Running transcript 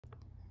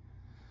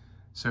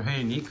So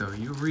hey Nico,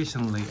 you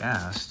recently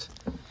asked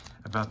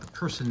about the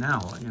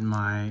personnel in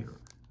my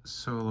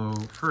solo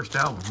first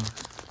album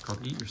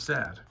called Eat Your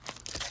Sad.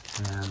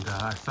 And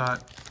I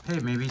thought, hey,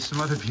 maybe some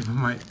other people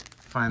might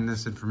find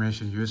this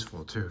information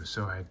useful too.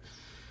 So I'd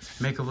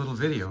make a little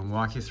video and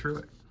walk you through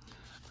it.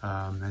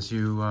 As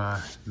you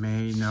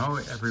may know,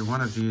 every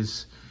one of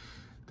these,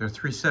 there are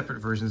 3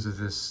 separate versions of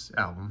this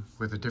album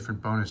with a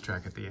different bonus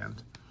track at the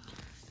end.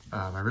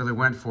 I really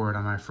went for it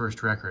on my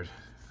first record.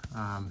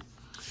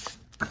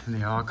 And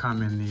they all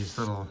come in these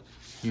little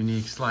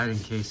unique sliding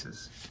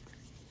cases.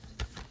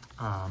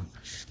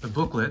 The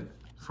booklet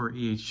for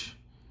each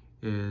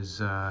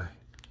is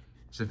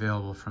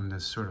available from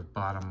this sort of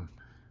bottom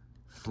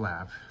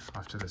flap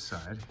off to the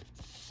side.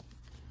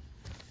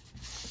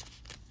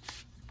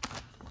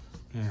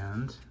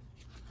 And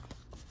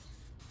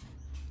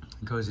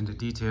it goes into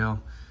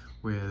detail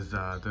with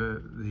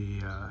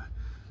the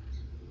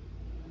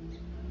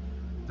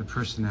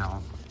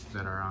personnel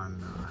that are on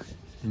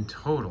in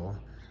total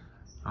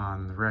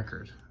on the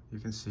record. You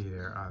can see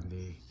there on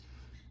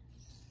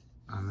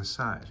the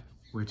side,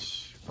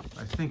 which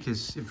I think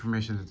is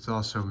information that's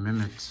also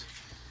mimicked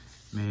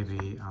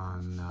maybe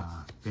on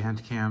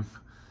Bandcamp,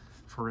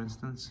 for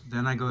instance.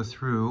 Then I go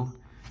through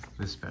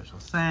with special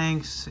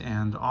thanks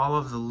and all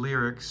of the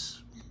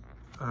lyrics,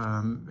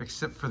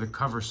 except for the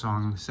cover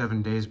song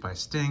 7 Days by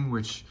Sting,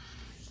 which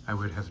I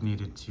would have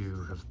needed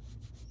to have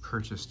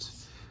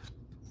purchased,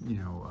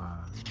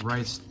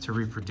 rights to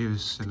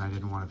reproduce, and I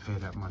didn't want to pay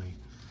that money.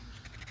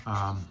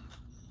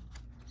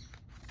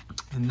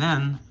 And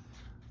then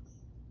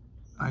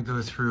I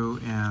go through,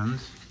 and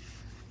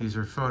these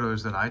are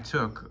photos that I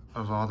took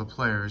of all the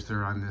players that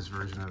are on this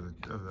version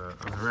of the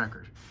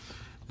record.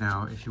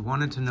 Now, if you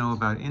wanted to know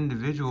about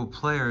individual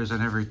players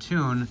on every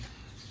tune,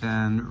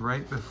 then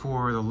right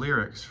before the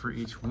lyrics for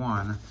each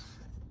one,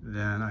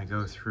 then I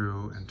go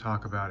through and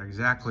talk about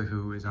exactly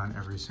who is on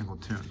every single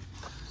tune.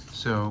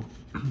 So,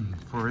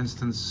 for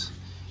instance,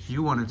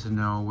 you wanted to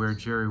know where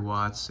Jerry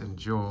Watts and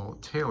Joel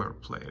Taylor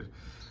played.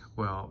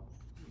 Well,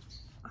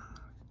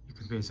 you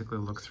can basically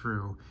look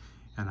through,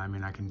 and I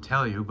mean, I can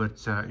tell you, but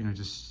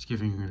just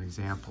giving you an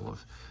example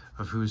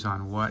of who's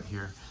on what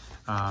here.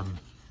 I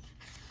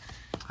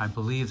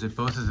believe that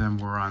both of them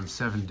were on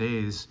 7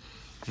 Days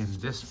in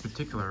this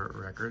particular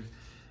record.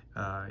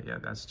 Yeah,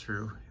 that's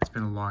true. It's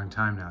been a long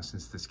time now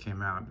since this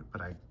came out,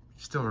 but I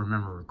still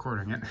remember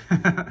recording it.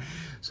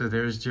 So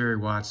there's Jerry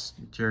Watts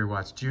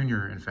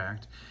Jr., in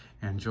fact,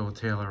 and Joel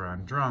Taylor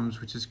on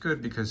drums, which is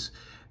good because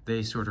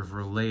they sort of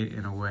relate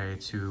in a way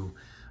to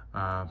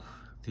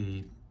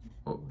the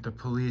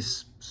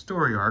Police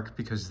story arc,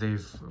 because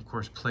they've, of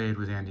course, played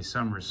with Andy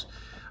Summers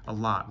a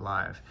lot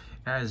live,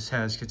 as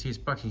has Katis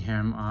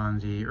Buckingham on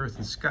the Earth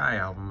and Sky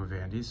album of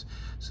Andy's.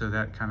 So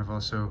that kind of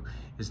also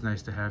is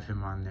nice to have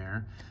him on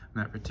there,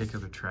 on that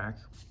particular track.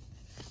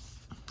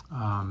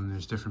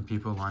 There's different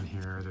people on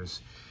here.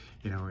 There's,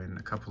 in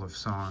a couple of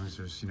songs,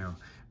 there's,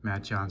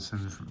 Matt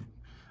Johnson, from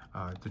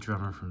the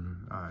drummer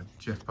from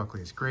Jeff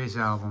Buckley's Grace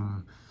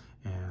album.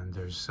 And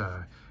there's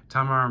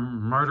Tamar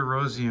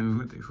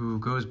Martirosian, who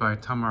goes by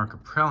Tamar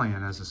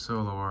Kaprelian as a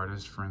solo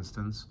artist, for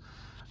instance,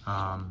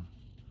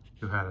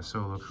 who had a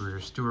solo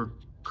career. Stuart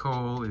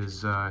Cole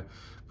is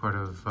part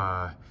of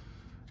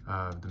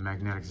the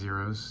Magnetic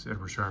Zeros,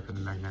 Edward Sharpe and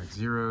the Magnetic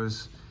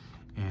Zeros.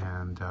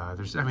 And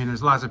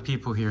there's lots of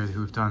people here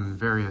who've done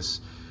various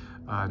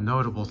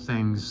notable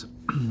things.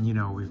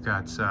 We've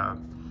got,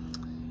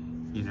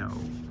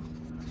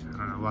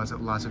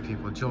 lots of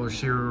people. Joel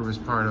Shearer was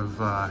part of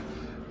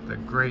the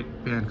great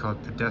band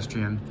called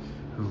Pedestrian,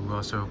 who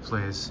also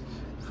plays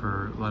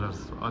for a lot of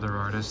other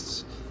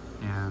artists.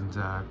 And,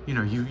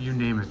 you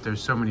name it,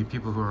 there's so many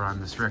people who are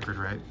on this record,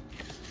 right?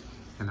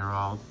 And they're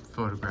all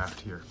photographed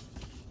here.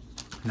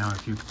 Now,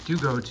 if you do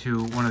go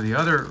to one of the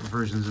other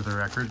versions of the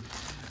record,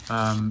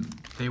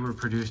 they were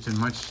produced in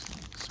much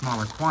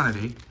smaller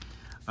quantity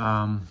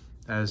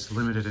as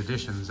limited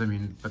editions.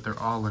 But they're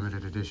all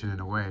limited edition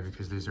in a way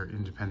because these are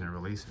independent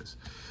releases.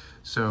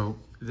 So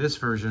this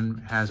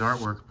version has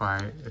artwork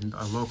by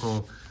a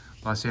local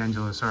Los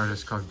Angeles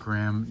artist called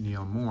Graham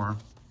Neal Moore,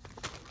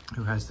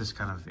 who has this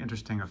kind of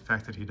interesting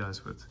effect that he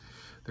does with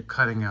the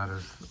cutting out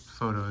of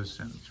photos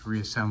and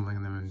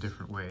reassembling them in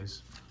different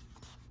ways.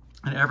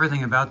 And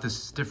everything about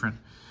this is different,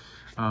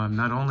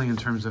 not only in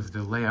terms of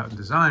the layout and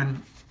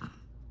design,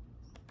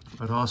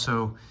 but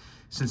also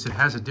since it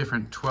has a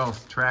different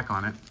 12th track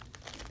on it,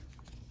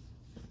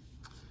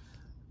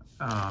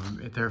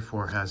 it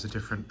therefore has a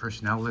different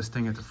personnel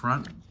listing at the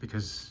front,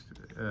 because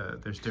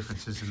there's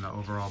differences in the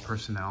overall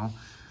personnel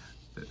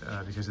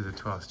because of the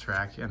 12th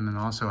track. And then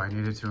also I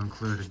needed to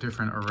include a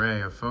different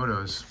array of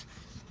photos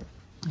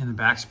in the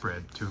back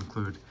spread to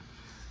include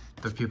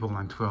the people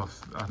on the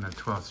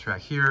 12th track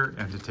here,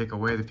 and to take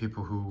away the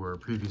people who were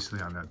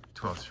previously on the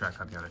 12th track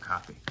on the other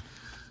copy.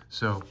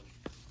 So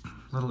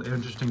little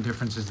interesting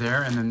differences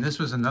there. And then this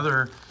was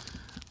another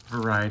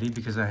variety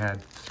because I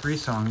had 3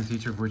 songs,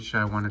 each of which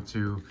I wanted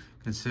to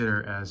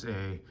consider as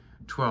a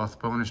 12th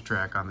bonus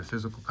track on the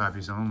physical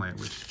copies only,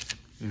 which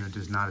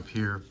does not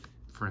appear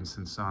for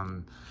instance,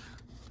 on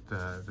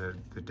the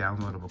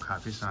downloadable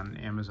copies on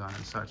Amazon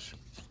and such.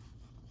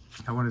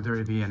 I wanted there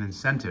to be an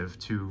incentive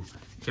to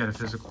get a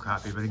physical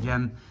copy, but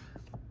again,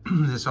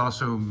 this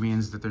also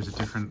means that there's a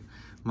different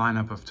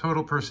lineup of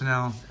total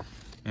personnel,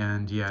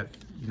 and yet,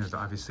 you know,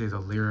 obviously the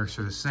lyrics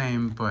are the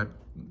same, but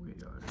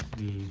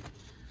the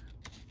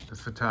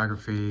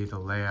photography, the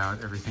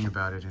layout, everything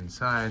about it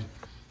inside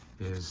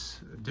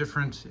is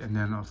different. And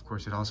then, of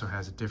course, it also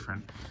has a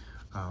different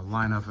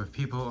lineup of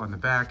people on the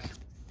back.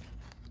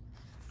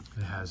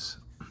 It has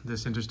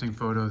this interesting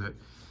photo that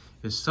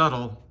is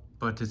subtle,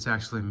 but it's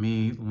actually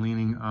me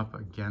leaning up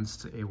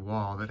against a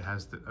wall that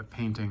has a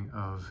painting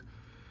of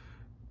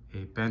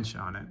a bench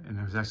on it. And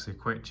it was actually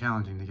quite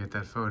challenging to get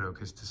that photo,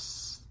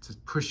 because to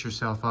push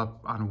yourself up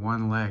on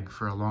one leg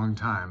for a long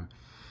time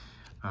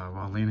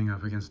while leaning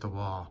up against a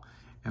wall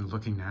and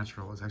looking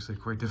natural is actually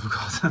quite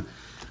difficult.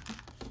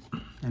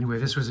 Anyway,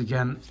 this was,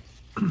 again,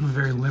 a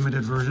very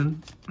limited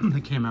version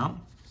that came out.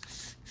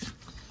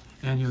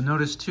 And you'll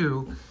notice,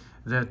 too,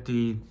 that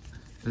the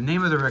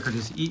name of the record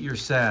is Eat Your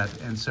Sad.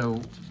 And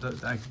so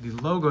the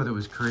logo that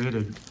was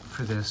created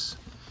for this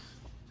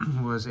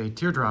was a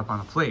teardrop on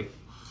a plate.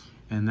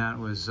 And that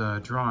was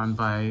drawn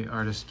by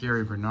artist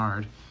Gary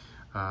Bernard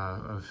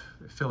of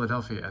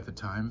Philadelphia at the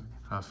time,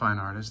 a fine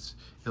artist,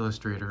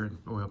 illustrator, and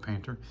oil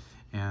painter.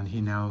 And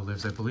he now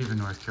lives, I believe, in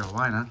North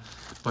Carolina.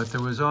 But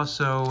there was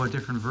also a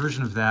different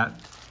version of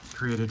that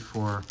created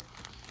for,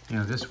 you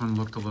know, this one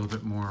looked a little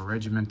bit more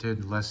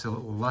regimented, less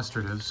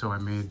illustrative, so I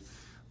made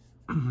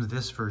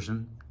this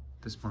version,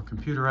 this more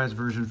computerized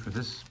version for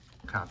this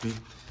copy.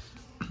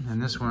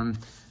 And this one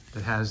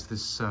that has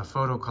this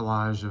photo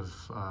collage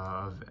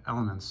of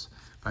elements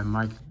by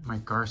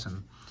Mike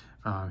Garson.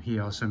 He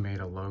also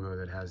made a logo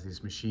that has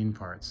these machine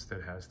parts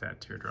that has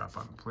that teardrop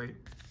on the plate.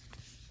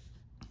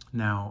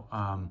 Now,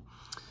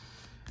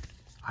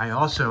 I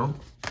also,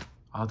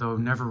 although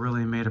never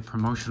really made a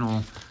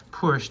promotional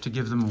push to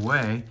give them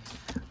away,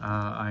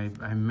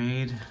 I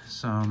made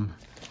some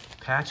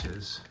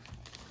patches.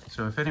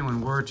 So if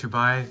anyone were to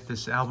buy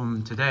this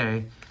album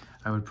today,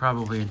 I would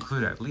probably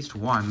include at least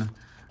one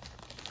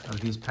of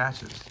these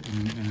patches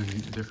in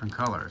a different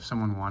color. If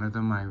someone wanted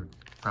them, I would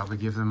probably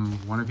give them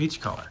one of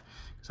each color.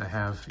 Because I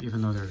have,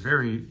 even though there are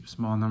very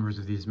small numbers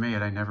of these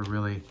made, I never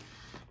really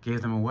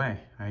gave them away.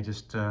 I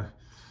just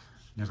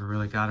never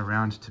really got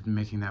around to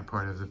making that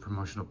part of the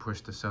promotional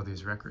push to sell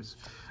these records.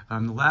 The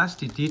last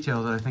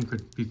detail that I think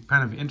would be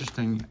kind of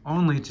interesting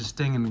only to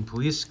Sting and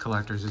police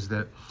collectors is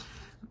that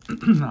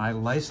I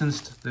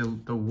licensed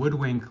the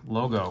Woodwink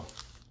logo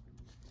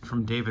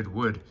from David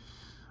Wood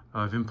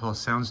of Impulse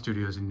Sound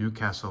Studios in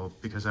Newcastle,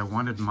 because I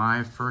wanted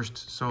my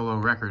first solo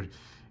record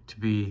to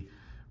be,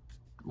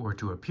 or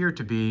to appear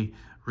to be,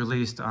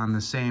 released on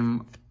the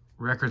same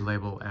record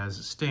label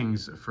as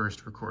Sting's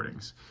first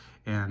recordings.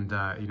 And,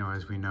 you know,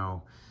 as we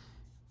know,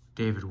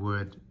 David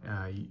Wood,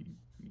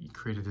 he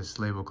created this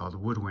label called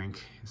Woodwink.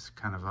 It's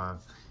kind of a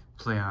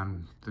play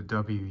on the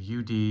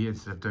W-U-D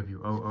instead of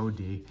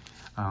W-O-O-D.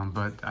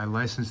 But I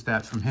licensed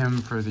that from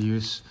him for the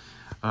use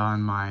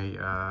on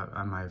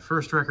my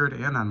first record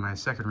and on my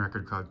second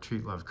record called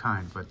Treat Love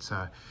Kind.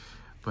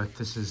 But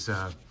this is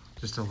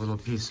just a little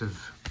piece of,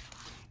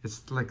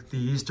 it's like the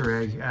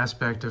Easter egg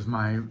aspect of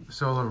my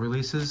solo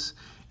releases,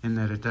 in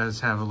that it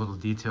does have a little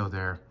detail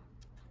there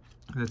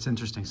that's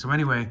interesting. So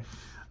anyway,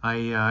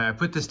 I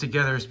put this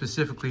together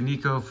specifically,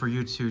 Nico, for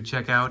you to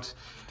check out,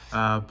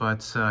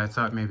 but I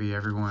thought maybe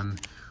everyone,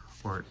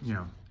 or, you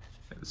know,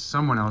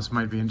 someone else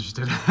might be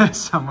interested at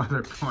some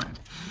other point,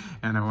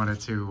 and I wanted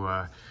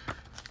to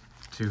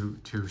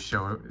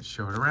show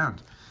it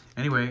around.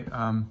 Anyway,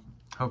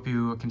 hope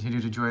you continue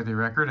to enjoy the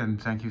record,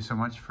 and thank you so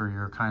much for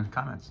your kind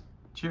comments.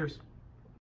 Cheers.